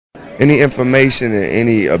any information and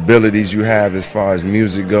any abilities you have as far as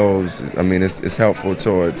music goes, I mean, it's helpful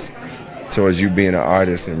towards you being an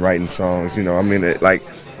artist and writing songs. You know, I mean, like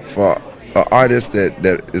for an artist that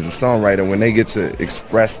is a songwriter, when they get to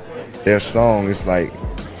express their song, it's like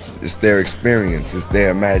it's their experience, it's their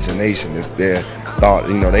imagination, it's their thought.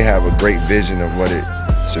 You know, they have a great vision of what it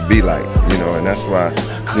should be like. You know, and that's why,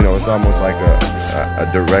 you know, it's almost like a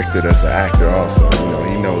director that's an actor also. You know,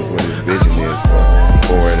 he knows what his vision is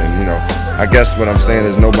for it. And you know, I guess what I'm saying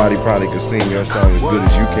is nobody probably could sing your song as good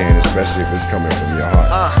as you can, especially if it's coming from your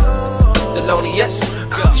heart. Thelonius,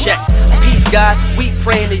 check. Peace, God, we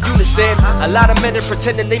praying in unison. A lot of men are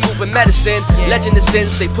pretending they moving medicine. Legend of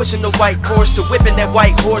sins, they pushing the white course to whipping that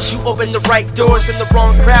white horse. You open the right doors and the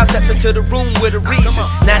wrong crowd steps into the room with a reason.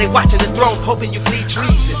 Now they watching the throne, hoping you plead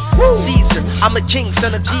treason. Caesar, I'm a king,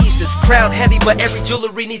 son of Jesus. Crown heavy, but every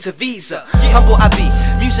jewelry needs a visa. Humble I be,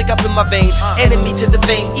 music up in my veins. Enemy to the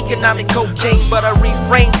fame, economic cocaine. But I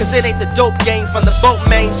refrain, cause it ain't the dope game from the boat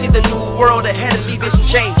main. See the new world ahead of me, vision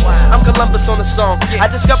change. I'm Columbus on the song. I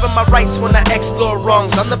discover my rights when I explore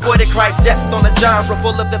wrongs. I'm the boy that cried death on a genre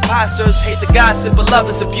full of imposters. Hate the gossip, but love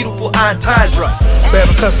is a beautiful entendre.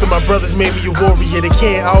 Battle testing my brothers made me a warrior. They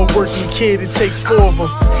can't outwork me, kid, it takes 4 of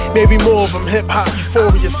them. Maybe more of them. Hip-hop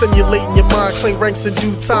euphoria, stimulating your mind. Claim ranks in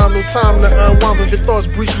due time, no time to unwind if your thoughts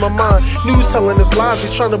breach my mind. News telling us lies,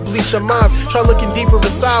 they trying to bleach our minds. Try looking deeper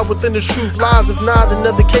inside, within the truth lies. If not,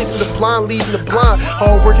 another case of the blind leading the blind.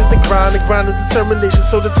 Hard work is the grind is determination.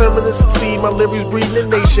 So determined to succeed, my lyrics breeding a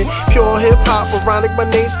nation. Pure hip-hop, ironic, my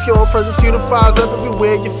name's pure. Presence unified, rep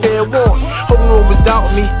everywhere, you fair warn. Hope no one was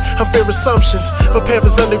doubting me, I'm fair assumptions. Prepare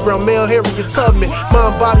for underground, male Harriet Tubman.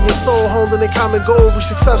 Mind, body, and soul, holding a common goal.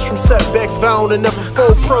 Reach success from setbacks, vowing to never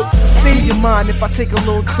fold. Proceed. Your mind if I take a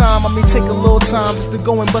little time, I mean take a little time just to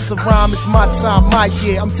go and bust a rhyme. It's my time, my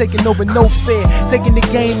year, I'm taking over, no fear. Taking the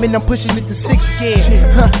game and I'm pushing it to 6th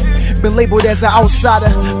gear. Been labeled as an outsider,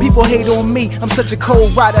 people hate on me, I'm such a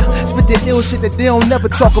cold rider. Spit that ill shit that they don't never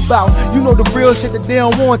talk about. You know the real shit that they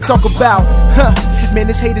don't want to talk about. Man,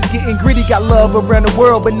 this hate is getting gritty. Got love around the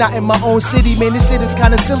world, but not in my own city. Man, this shit is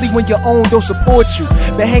kinda silly when your own don't support you.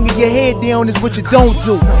 But hanging your head down is what you don't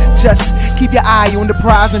do. Just keep your eye on the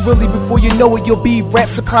prize, and really before you know it, you'll be rap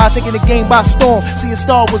surprised, taking the game by storm. See, a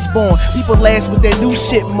star was born. People last with their new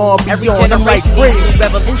shit, more beyond. Every generation needs a new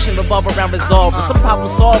revolution, revolve around resolvers. Some problem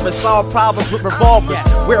solvers solve problems with revolvers.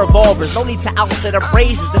 We're evolvers, no need to outset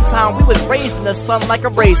abrasions. The time we was raised in the sun like a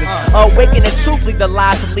raisin. Awaken and truthfully the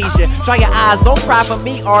lies of leisure. Dry your eyes, don't cry for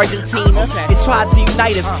me, Argentina. They tried to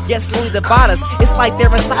unite us, yet slowly divide us. It's like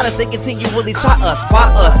they're inside us, they continually try us. Why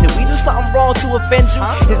us? Did we do something wrong to offend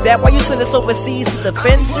you? Is that why you send us overseas to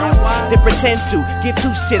defend you? They pretend to give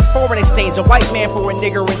 2 shits, foreign exchange. A white man for a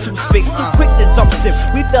nigger and 2 spics. Too quick to jump ship,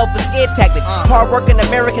 we fell for scare tactics. Hard-working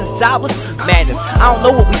Americans jobless, this is madness. I don't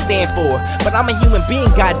know what we stand for, but I'm a human being,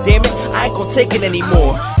 goddammit. I ain't gonna take it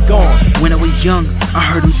anymore. Gone. When I was young, I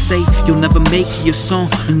heard him say, you'll never make your song,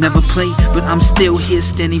 you'll never play. But I'm still here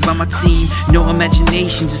standing by my team. No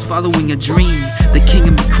imagination, just following a dream. The king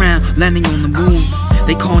of my crown, landing on the moon.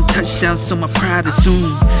 They calling touchdowns, so my pride assume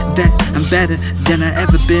that I'm better than I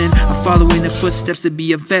ever been. I'm following the footsteps to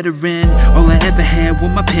be a veteran. All I ever had was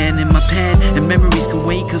my pen and my pad, and memories can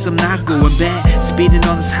wait cause I'm not going back. Speeding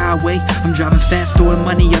on this highway, I'm driving fast, throwing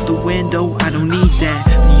money out the window. I don't need that.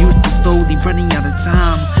 The youth is slowly running out of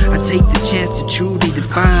time. I take the chance to truly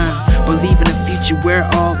define, believe in a future where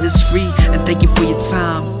all is free. And thank you for your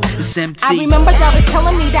time. It's empty. I remember y'all was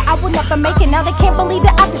telling me that I would never make it. Now they can't believe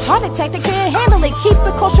that I this heart attack. They can't handle it. Keep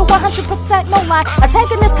it kosher 100%, no lie.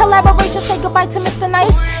 Attacking this collaboration, say goodbye to Mr.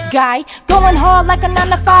 Nice Guy. Going hard like a 9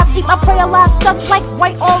 to 5. Eat my prey alive, stuck like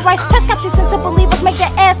white on rice. Test got these into believers, make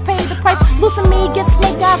their ass pay the price. Losing me, get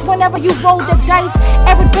snake eyes whenever you roll the dice.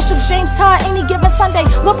 Every Bishop James Todd, any given Sunday.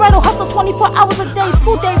 Libretto hustle 24 hours a day.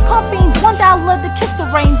 School days, coffees, $1 to kiss the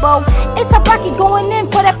rainbow. It's a Rocky going in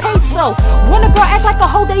for that peso. When a girl act like a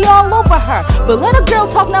hoe, they all over her. But let a girl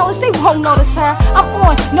talk knowledge, they won't notice her. I'm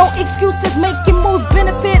on, no excuses, making moves.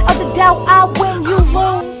 Benefit of the doubt, I win, you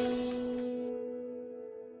lose.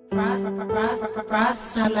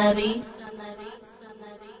 Frost on the beat.